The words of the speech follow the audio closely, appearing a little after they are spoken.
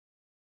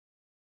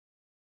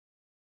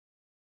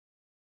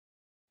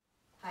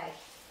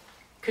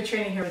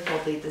Katrina here with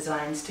BLD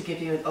Designs to give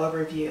you an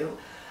overview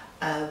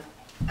of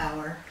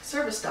our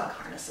service dog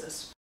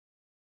harnesses.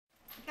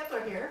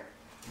 Kepler here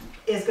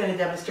is going to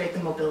demonstrate the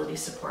mobility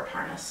support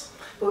harness.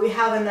 But we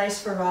have a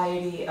nice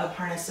variety of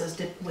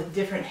harnesses with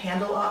different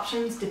handle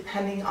options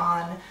depending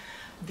on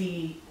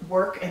the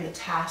work and the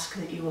task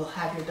that you will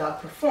have your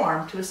dog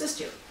perform to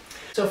assist you.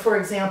 So for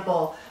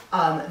example,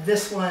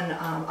 this one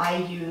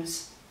I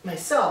use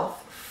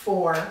myself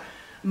for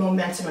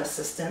momentum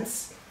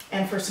assistance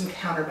and for some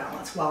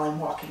counterbalance while I'm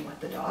walking with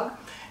the dog.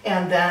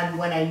 And then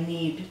when I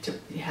need to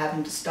have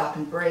him to stop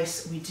and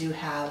brace, we do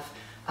have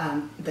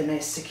the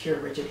nice secure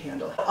rigid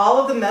handle. All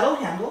of the metal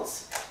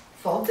handles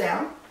fold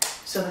down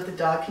so that the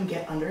dog can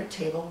get under a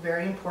table.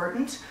 Very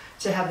important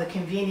to have the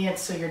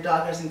convenience so your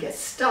dog doesn't get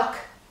stuck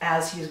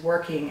as he's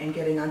working and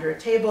getting under a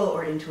table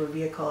or into a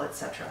vehicle,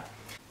 etc.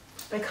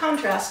 By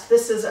contrast,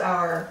 this is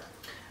our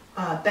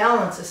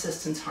balance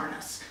assistance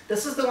harness.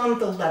 This is the one with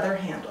the leather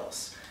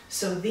handles.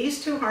 So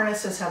these two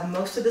harnesses have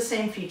most of the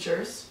same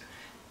features.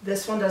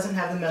 This one doesn't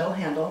have the metal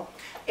handle.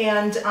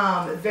 And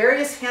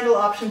various handle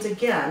options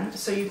again,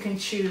 so you can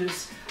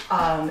choose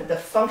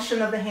the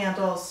function of the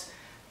handles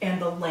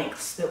and the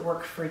lengths that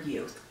work for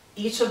you.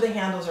 Each of the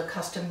handles are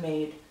custom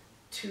made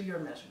to your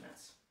measurements.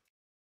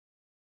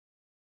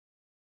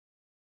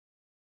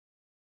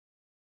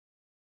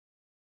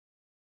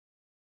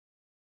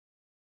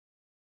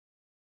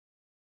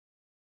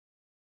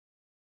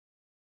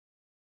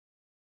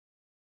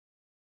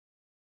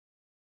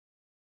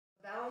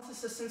 Balance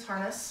assistance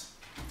harness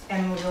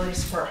and mobility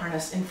support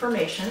harness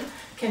information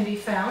can be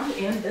found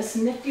in this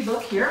nifty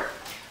book here.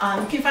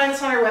 You can find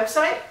this on our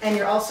website, and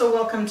you're also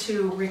welcome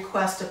to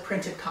request a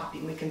printed copy.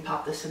 We can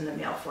pop this in the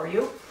mail for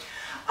you.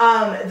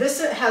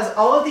 This has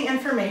all of the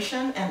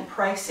information and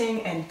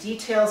pricing and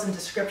details and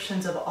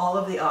descriptions of all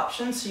of the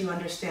options so you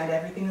understand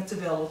everything that's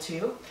available to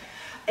you.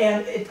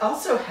 And it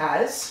also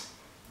has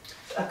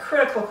a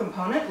critical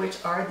component, which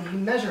are the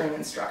measuring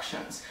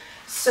instructions.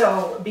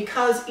 So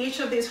because each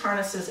of these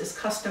harnesses is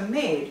custom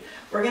made,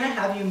 we're going to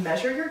have you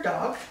measure your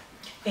dog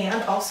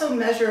and also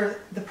measure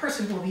the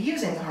person who will be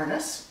using the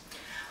harness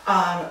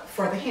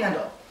for the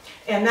handle.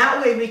 And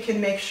that way we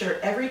can make sure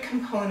every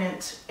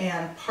component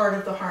and part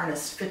of the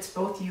harness fits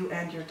both you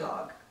and your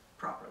dog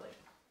properly.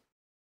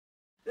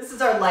 This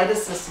is our light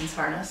assistance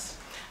harness.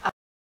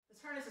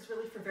 This harness is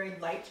really for very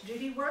light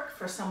duty work,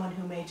 for someone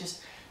who may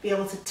just be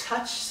able to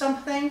touch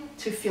something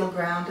to feel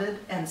grounded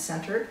and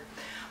centered.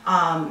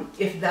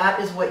 If that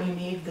is what you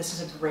need, this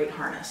is a great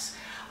harness.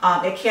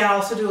 It can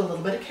also do a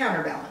little bit of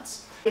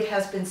counterbalance. It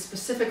has been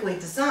specifically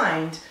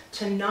designed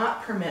to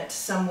not permit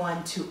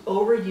someone to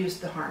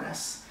overuse the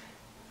harness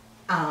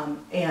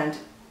and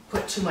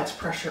put too much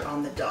pressure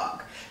on the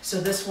dog. So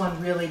this one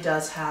really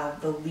does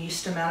have the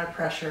least amount of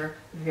pressure,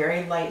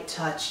 very light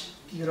touch,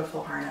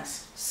 beautiful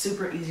harness,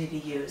 super easy to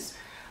use.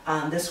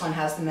 This one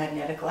has the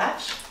magnetic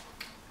latch,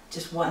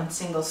 just one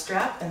single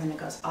strap, and then it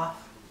goes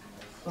off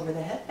over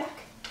the head back.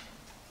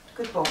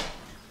 Good boy.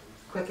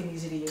 Quick and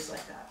easy to use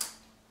like that.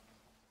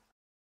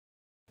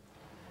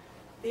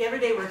 The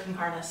everyday working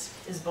harness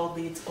is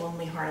BLD's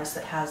only harness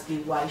that has the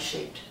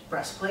Y-shaped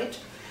breastplate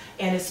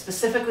and is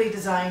specifically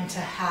designed to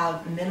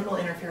have minimal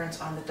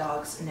interference on the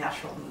dog's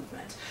natural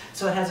movement.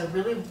 So it has a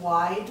really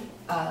wide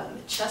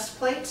chest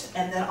plate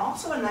and then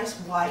also a nice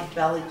wide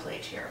belly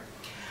plate here.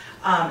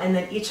 And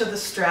then each of the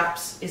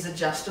straps is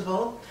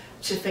adjustable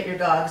to fit your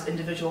dog's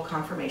individual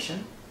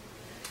conformation,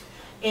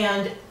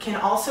 and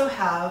can also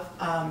have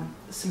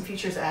some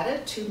features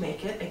added to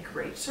make it a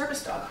great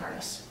service dog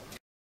harness.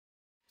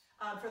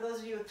 For those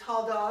of you with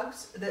tall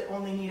dogs that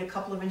only need a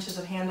couple of inches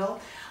of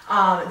handle,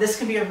 this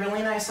can be a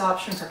really nice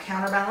option for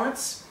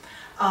counterbalance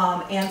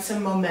and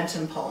some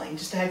momentum pulling,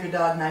 just to have your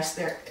dog nice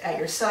there at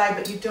your side,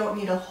 but you don't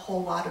need a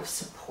whole lot of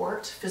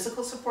support,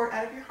 physical support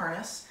out of your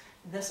harness.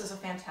 This is a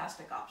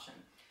fantastic option.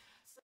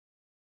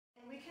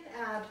 And we can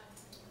add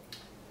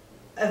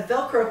a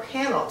Velcro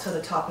panel to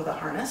the top of the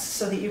harness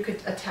so that you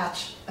could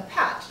attach a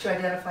patch to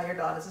identify your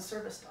dog as a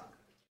service dog.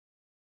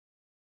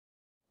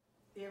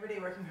 The everyday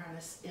working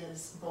harness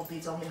is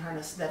BLD's only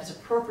harness that is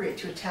appropriate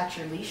to attach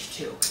your leash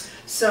to.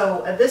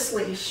 So this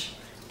leash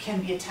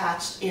can be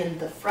attached in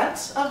the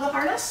front of the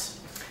harness,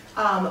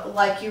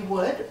 like you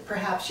would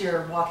perhaps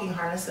your walking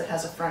harness that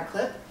has a front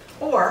clip,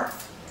 or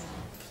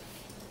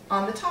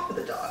on the top of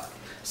the dog.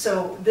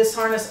 So this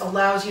harness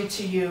allows you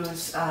to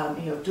use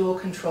dual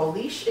control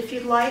leash if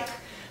you'd like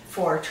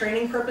for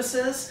training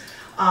purposes,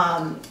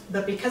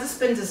 but because it's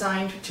been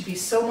designed to be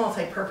so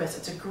multi-purpose,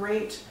 it's a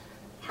great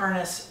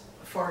harness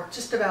for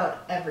just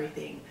about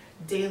everything.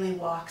 Daily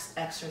walks,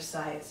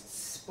 exercise,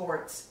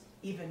 sports,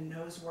 even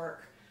nose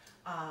work,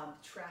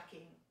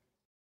 tracking.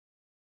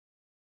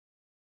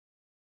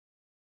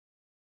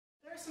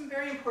 There are some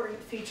very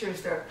important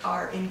features that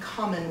are in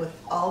common with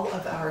all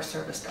of our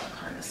service dog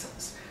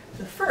harnesses.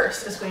 The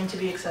first is going to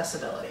be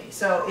accessibility.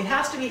 So it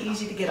has to be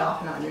easy to get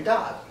off and on your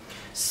dog.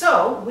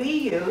 So we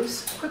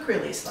use quick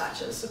release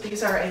latches. So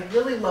these are a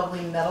really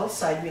lovely metal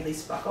side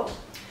release buckle.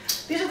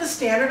 These are the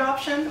standard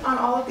option on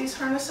all of these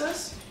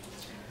harnesses.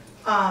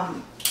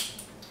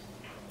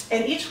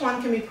 And each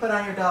one can be put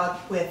on your dog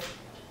with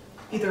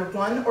either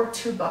 1 or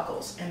 2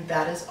 buckles, and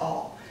that is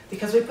all.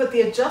 Because we put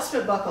the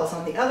adjustment buckles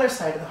on the other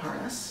side of the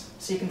harness,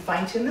 so you can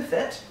fine-tune the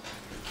fit.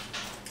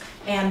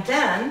 And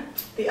then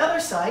the other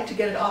side, to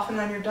get it off and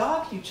on your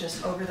dog, you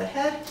just over the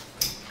head,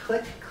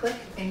 click, click,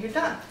 and you're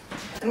done.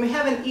 And we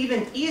have an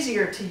even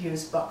easier to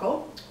use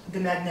buckle, the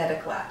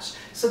magnetic latch.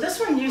 So this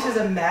one uses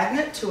a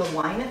magnet to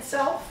align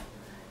itself,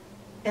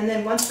 and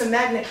then once the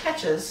magnet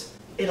catches,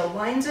 it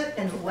aligns it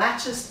and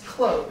latches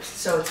closed.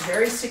 So it's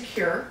very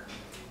secure,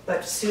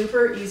 but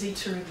super easy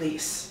to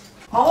release.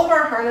 All of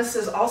our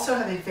harnesses also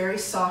have a very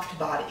soft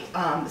body,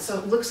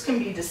 so looks can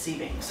be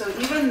deceiving. So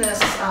even this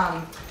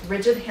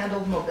rigid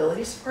handled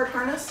mobility support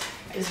harness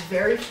is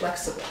very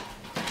flexible,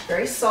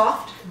 very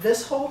soft.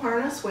 This whole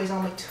harness weighs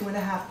only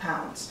 2.5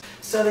 pounds.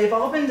 So they've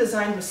all been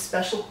designed with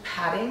special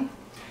padding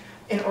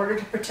in order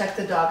to protect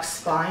the dog's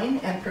spine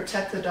and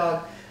protect the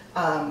dog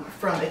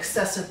from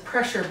excessive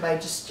pressure by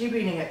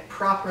distributing it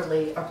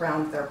properly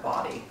around their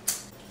body.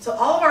 So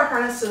all of our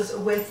harnesses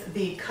with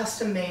the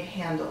custom-made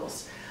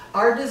handles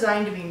are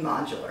designed to be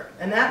modular,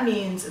 and that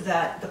means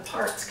that the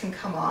parts can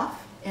come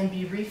off and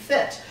be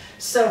refit.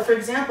 So for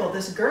example,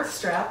 this girth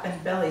strap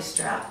and belly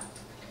strap,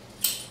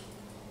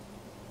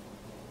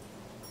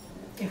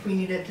 if we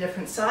needed a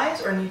different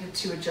size or needed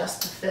to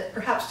adjust the fit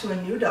perhaps to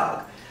a new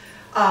dog,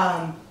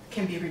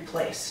 can be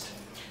replaced.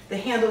 The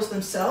handles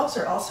themselves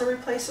are also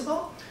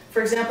replaceable.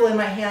 For example, in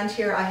my hand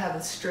here I have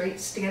a straight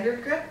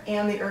standard grip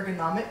and the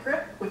ergonomic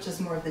grip, which is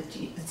more of the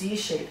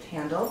Z-shaped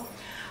handle.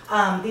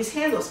 These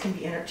handles can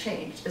be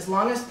interchanged. As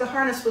long as the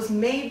harness was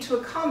made to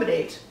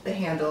accommodate the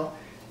handle,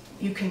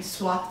 you can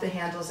swap the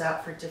handles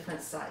out for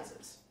different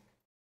sizes.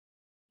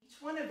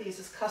 Each one of these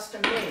is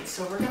custom made,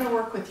 so we're going to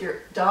work with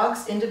your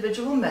dog's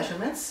individual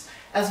measurements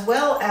as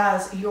well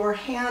as your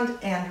hand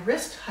and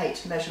wrist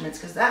height measurements,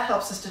 because that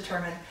helps us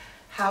determine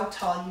how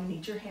tall you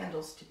need your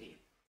handles to be.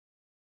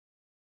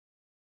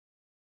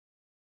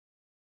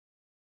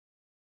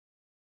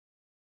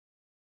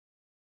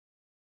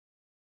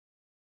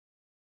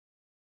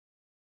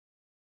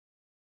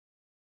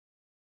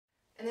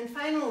 And then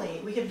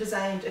finally, we have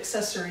designed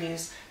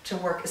accessories to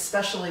work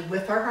especially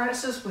with our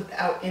harnesses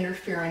without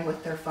interfering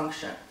with their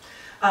function.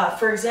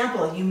 For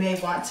example, you may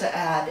want to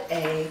add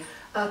a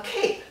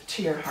cape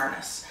to your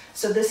harness.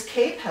 So this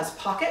cape has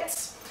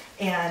pockets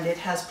and it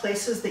has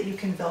places that you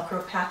can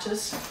Velcro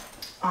patches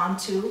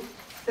onto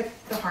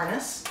the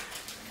harness.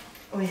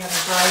 We have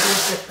a variety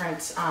of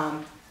different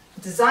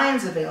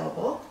designs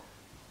available,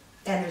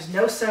 and there's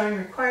no sewing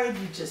required.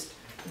 You just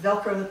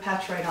Velcro the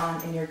patch right on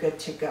and you're good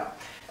to go.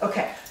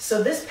 Okay,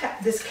 so this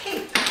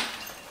cape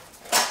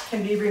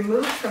can be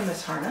removed from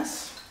this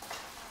harness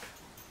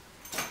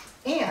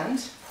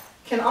and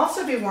can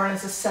also be worn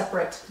as a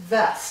separate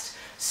vest.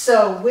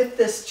 So with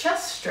this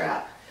chest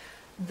strap,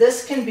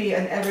 this can be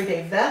an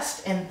everyday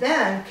vest and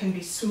then can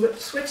be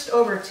switched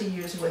over to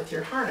use with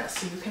your harness.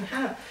 So you can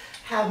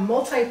have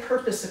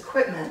multi-purpose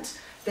equipment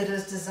that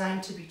is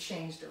designed to be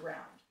changed around.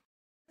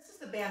 This is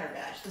the banner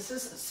badge. This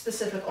is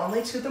specific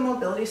only to the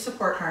mobility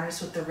support harness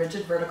with the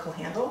rigid vertical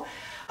handle.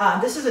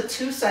 This is a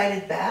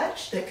 2-sided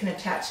badge that can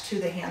attach to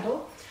the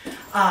handle,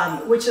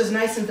 which is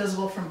nice and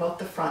visible from both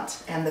the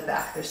front and the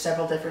back. There's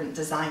several different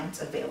designs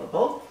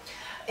available.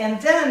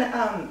 And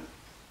then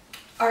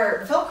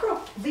our Velcro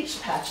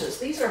leash patches,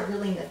 these are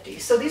really nifty.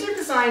 So these are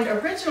designed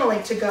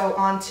originally to go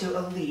onto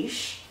a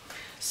leash.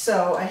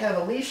 So I have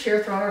a leash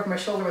here thrown over my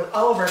shoulder with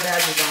all of our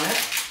badges on it.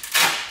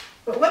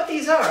 But what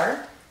these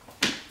are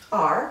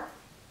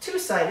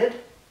 2-sided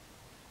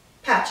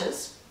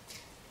patches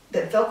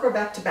that Velcro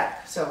back to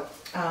back. So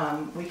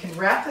we can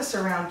wrap this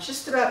around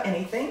just about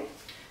anything,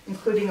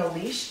 including a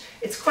leash.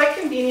 It's quite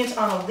convenient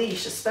on a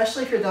leash,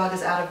 especially if your dog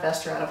is out of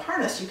vest or out of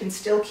harness. You can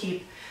still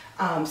keep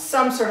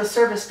some sort of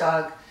service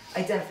dog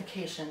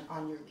identification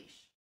on your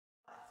leash.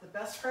 The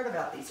best part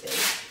about these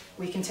is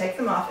we can take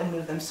them off and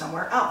move them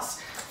somewhere else.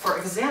 For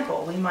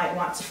example, we might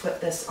want to put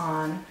this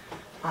on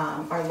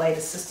our light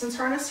assistance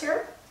harness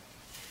here,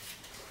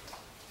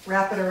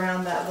 wrap it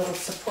around that little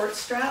support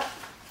strap,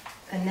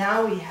 and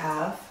now we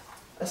have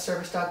a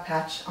service dog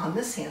patch on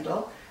this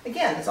handle.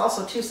 Again, it's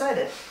also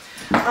 2-sided.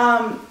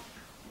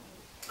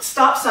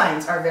 Stop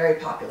signs are very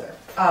popular.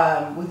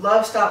 We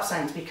love stop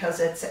signs because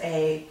it's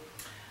a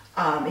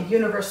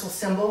universal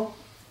symbol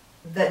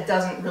that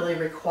doesn't really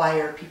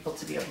require people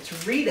to be able to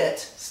read it.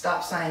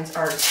 Stop signs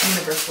are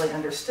universally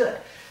understood.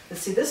 But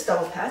see, this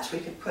double patch we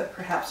could put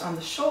perhaps on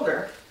the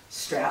shoulder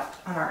strap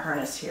on our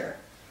harness here.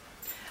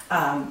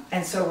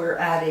 And so we're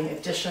adding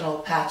additional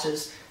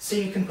patches so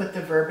you can put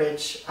the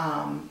verbiage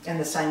and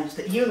the signage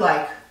that you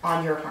like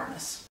on your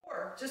harness.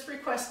 Or just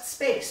request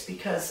space,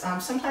 because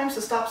sometimes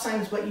the stop sign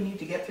is what you need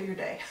to get through your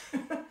day.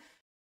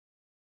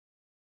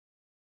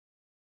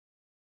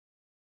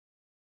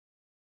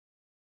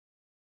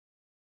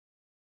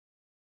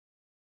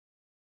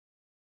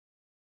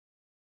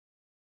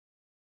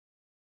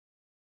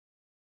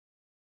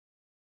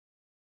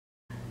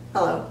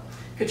 Hello,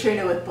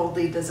 Katrina with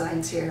BLD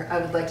Designs here. I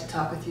would like to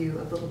talk with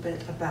you a little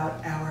bit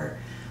about our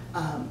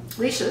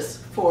leashes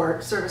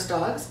for service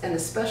dogs, and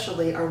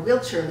especially our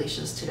wheelchair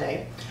leashes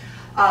today,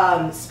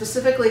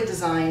 specifically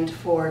designed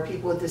for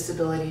people with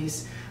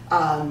disabilities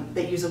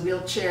that use a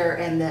wheelchair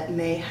and that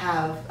may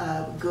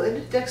have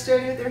good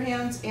dexterity with their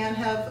hands and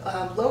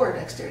have lower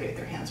dexterity with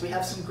their hands. We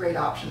have some great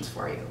options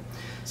for you.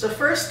 So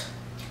first,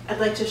 I'd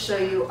like to show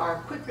you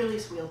our quick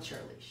release wheelchair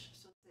leash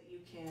so that you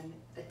can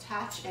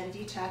attach and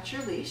detach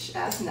your leash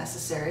as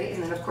necessary,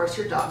 and then of course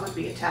your dog would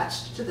be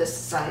attached to this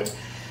side.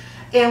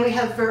 And we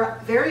have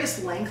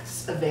various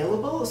lengths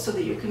available so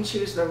that you can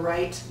choose the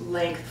right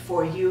length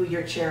for you,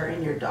 your chair,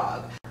 and your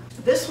dog.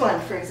 This one,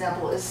 for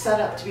example, is set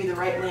up to be the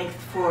right length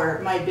for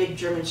my big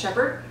German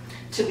Shepherd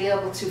to be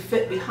able to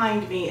fit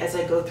behind me as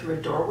I go through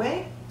a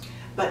doorway,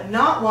 but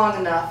not long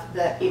enough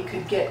that it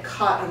could get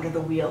caught under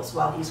the wheels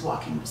while he's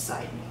walking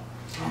beside me.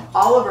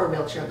 All of our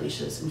wheelchair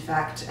leashes, in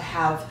fact,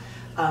 have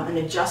an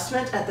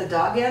adjustment at the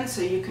dog end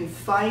so you can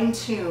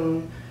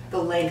fine-tune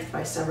the length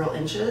by several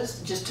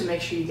inches just to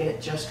make sure you get it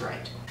just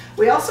right.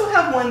 We also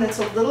have one that's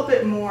a little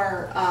bit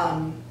more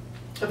of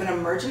an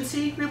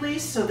emergency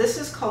release, so this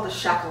is called a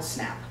shackle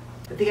snap.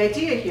 But the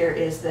idea here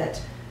is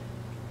that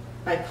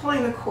by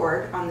pulling the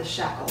cord on the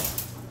shackle,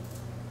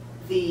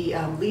 the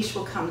leash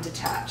will come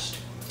detached.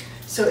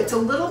 So it's a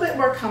little bit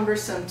more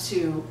cumbersome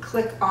to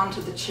click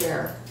onto the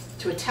chair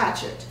to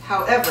attach it.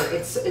 However,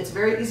 it's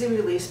very easy to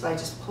release by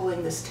just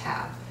pulling this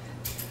tab.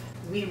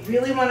 We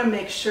really want to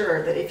make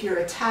sure that if you're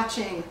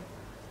attaching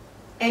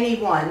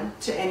anyone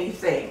to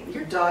anything,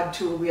 your dog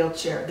to a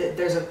wheelchair, that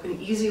there's an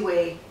easy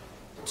way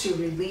to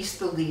release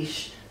the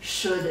leash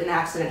should an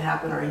accident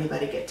happen or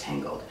anybody get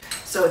tangled.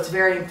 So it's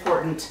very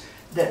important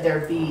that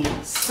there be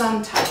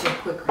some type of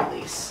quick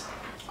release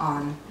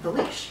on the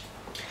leash.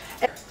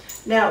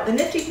 Now, the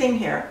nifty thing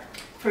here,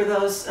 for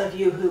those of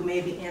you who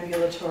may be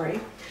ambulatory,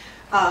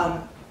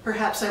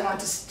 perhaps I want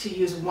to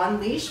use one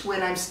leash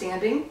when I'm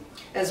standing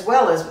as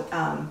well as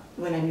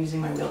when I'm using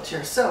my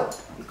wheelchair. So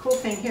the cool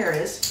thing here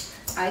is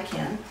I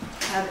can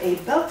have a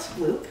belt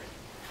loop.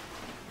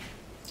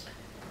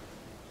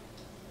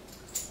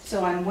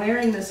 So I'm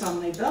wearing this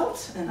on my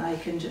belt and I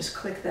can just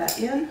click that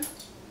in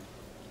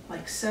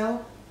like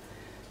so.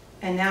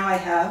 And now I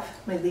have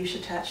my leash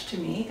attached to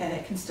me and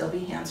it can still be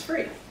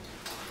hands-free.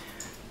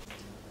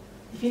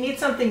 If you need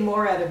something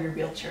more out of your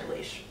wheelchair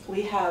leash,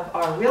 we have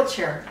our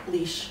wheelchair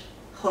leash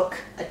hook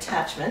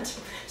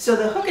attachment. So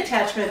the hook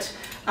attachment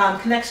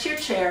connects to your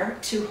chair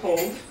to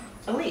hold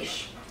a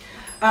leash.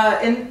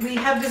 And we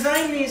have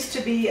designed these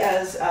to be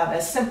as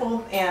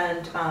simple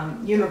and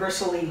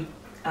universally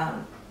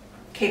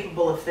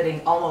capable of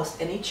fitting almost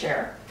any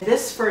chair.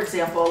 This, for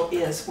example,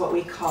 is what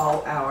we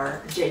call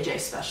our JJ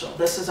Special.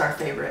 This is our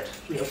favorite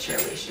wheelchair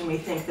leash, and we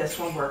think this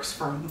one works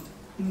for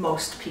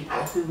most people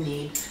who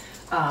need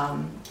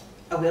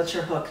a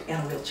wheelchair hook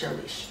and a wheelchair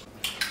leash.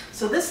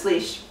 So this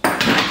leash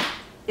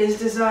is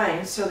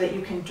designed so that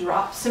you can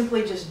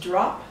simply just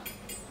drop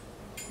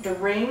the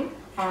ring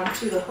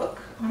onto the hook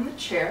on the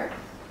chair,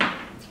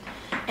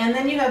 and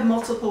then you have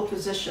multiple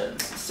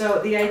positions. So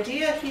the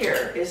idea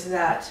here is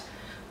that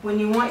when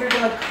you want your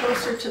dog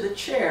closer to the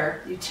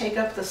chair, you take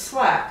up the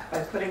slack by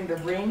putting the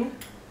ring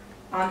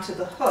onto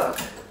the hook,